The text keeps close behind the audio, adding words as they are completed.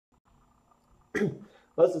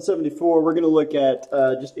Lesson 74, we're going to look at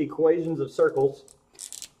just equations of circles.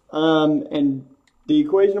 And the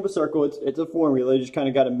equation of a circle, it's a formula. You just kind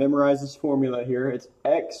of got to memorize this formula here. It's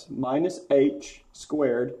x minus h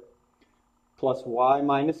squared plus y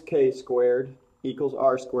minus k squared equals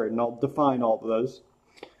r squared. And I'll define all of those.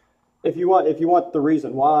 If you want the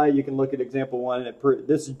reason why, you can look at example 1.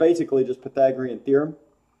 This is basically just Pythagorean theorem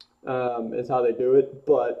is how they do it,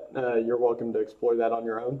 but you're welcome to explore that on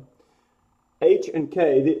your own. H and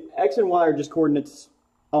k, the x and y are just coordinates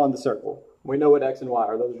on the circle. We know what x and y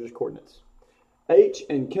are. Those are just coordinates. H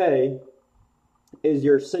and k is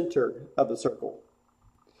your center of the circle.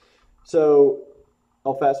 So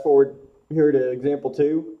I'll fast forward here to example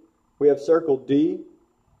 2. We have circle D,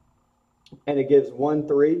 and it gives 1,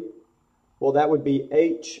 3. Well, that would be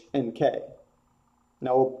H and K.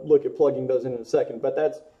 Now we'll look at plugging those in a second, but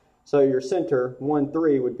so your center, 1,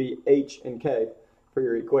 3, would be H and K for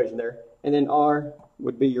your equation there. And then R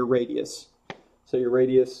would be your radius. So your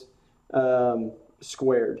radius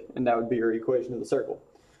squared, and that would be your equation of the circle.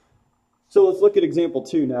 So let's look at example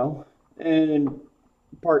 2 now. And in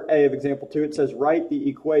part A of example 2, it says write the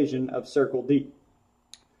equation of circle D.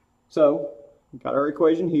 So we've got our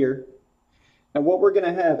equation here. And what we're going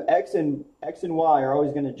to have, x and y are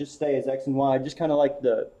always going to just stay as x and y, just kind of like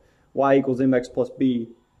the y equals mx plus b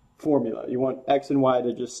formula. You want x and y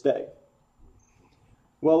to just stay.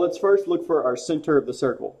 Well, let's first look for our center of the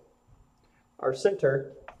circle. Our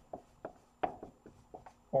center,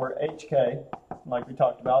 or HK, like we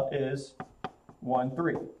talked about, is 1,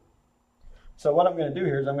 3. So what I'm going to do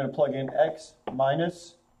here is I'm going to plug in x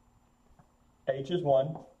minus h is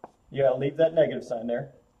 1. You got to leave that negative sign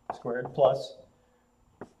there, squared, plus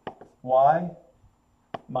y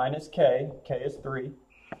minus k is 3,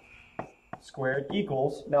 squared,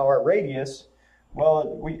 equals, now our radius,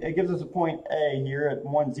 well, it gives us a point A here at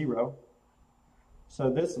 1, 0. So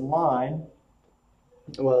this line,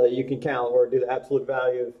 well, you can count or do the absolute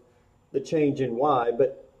value of the change in y,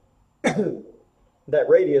 but that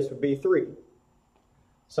radius would be 3.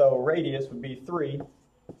 So radius would be 3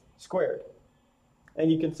 squared.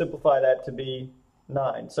 And you can simplify that to be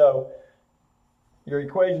 9. So your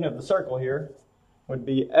equation of the circle here would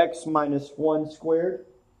be x minus 1 squared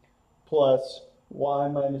plus y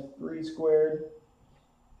minus 3 squared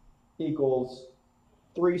equals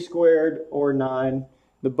 3 squared or 9.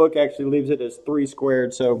 The book actually leaves it as 3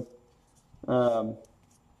 squared, so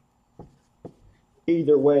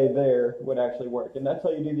either way there would actually work. And that's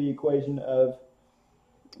how you do the equation of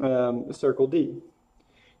circle D.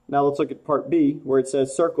 Now let's look at part B, where it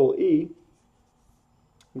says circle E.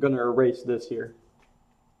 I'm going to erase this here.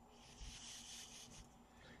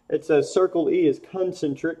 It says circle E is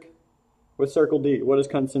concentric with circle D. What does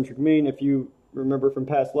concentric mean? If you remember from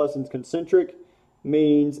past lessons, concentric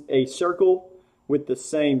means a circle with the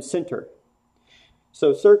same center.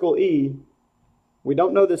 So circle E, we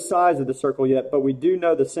don't know the size of the circle yet, but we do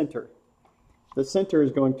know the center. The center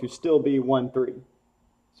is going to still be 1, 3.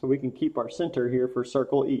 So we can keep our center here for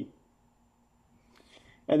circle E.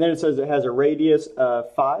 And then it says it has a radius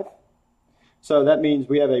of 5. So that means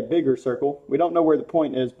we have a bigger circle. We don't know where the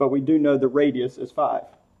point is, but we do know the radius is 5.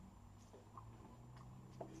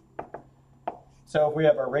 So if we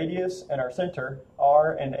have our radius and our center,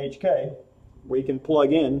 R and HK, we can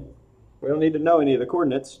plug in. We don't need to know any of the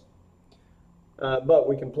coordinates, but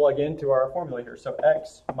we can plug into our formula here. So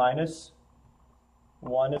x minus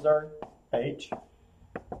 1 is our h,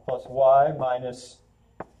 plus y minus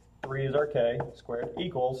 3 is our k squared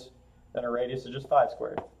equals, then our radius is just 5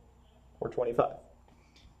 squared, or 25.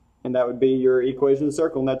 And that would be your equation of the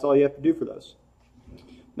circle, and that's all you have to do for those.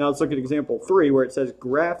 Now let's look at example 3, where it says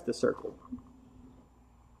graph the circle.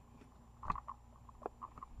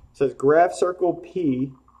 It says graph circle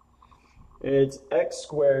P. It's x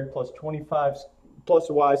squared plus 25 plus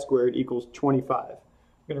y squared equals 25. I'm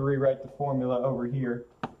going to rewrite the formula over here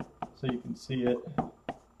so you can see it.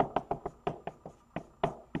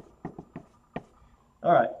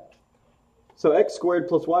 All right. So x squared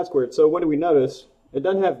plus y squared. So what do we notice? It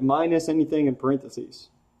doesn't have minus anything in parentheses.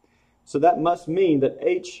 So that must mean that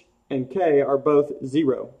h and k are both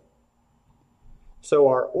 0. So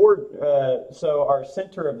our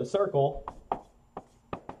center of the circle,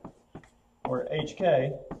 or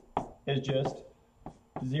HK, is just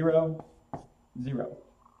 0, 0.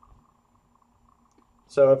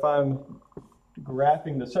 So if I'm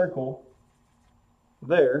graphing the circle,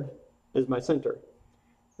 there is my center.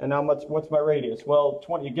 And now what's my radius? Well,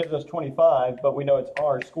 it gives us 25, but we know it's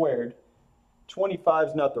r squared. 25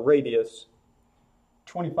 is not the radius.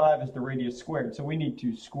 25 is the radius squared. So we need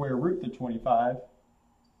to square root the 25,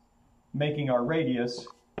 making our radius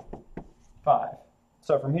 5.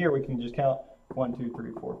 So from here we can just count 1, 2,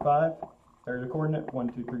 3, 4, 5. There's a coordinate,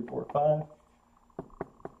 1, 2, 3, 4, 5.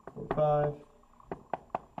 4, 5.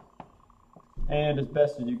 And as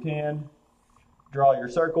best as you can, draw your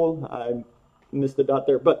circle. I missed the dot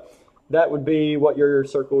there, but that would be what your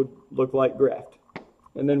circle would look like graphed.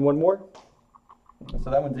 And then one more. So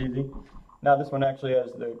that one's easy. Now this one actually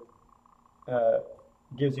has the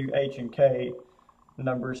gives you H and K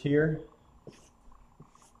numbers here.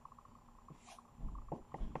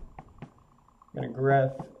 I'm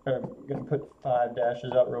gonna put 5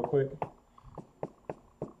 dashes out real quick.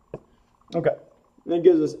 Okay, and it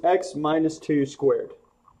gives us x minus 2 squared.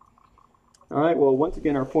 All right, well, once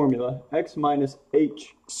again, our formula, x minus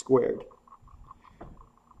h squared.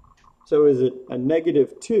 So is it a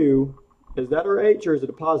negative 2? Is that our h, or is it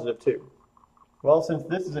a positive 2? Well, since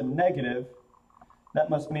this is a negative, that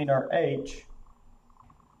must mean our h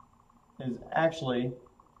is actually,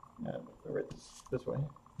 this way,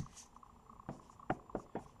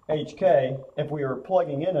 hk, if we were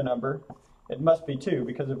plugging in a number, it must be 2,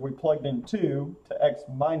 because if we plugged in 2 to x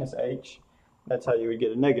minus h, that's how you would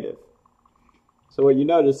get a negative. So what you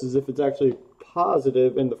notice is if it's actually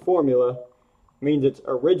positive in the formula, it means it's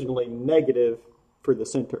originally negative for the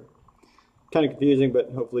center. Kind of confusing,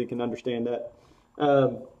 but hopefully you can understand that.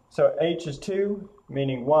 So h is 2,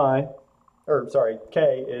 meaning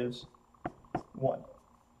k is 1.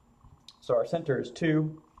 So our center is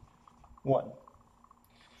 2, 1.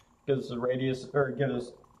 Gives us a radius, or gives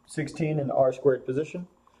us 16 in the r squared position.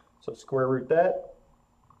 So square root that.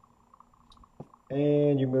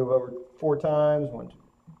 And you move over 4 times, 1, 2,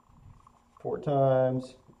 4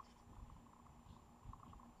 times.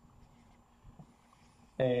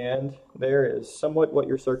 And there is somewhat what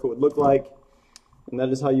your circle would look like. And that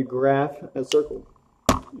is how you graph a circle.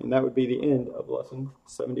 And that would be the end of lesson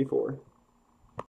 74.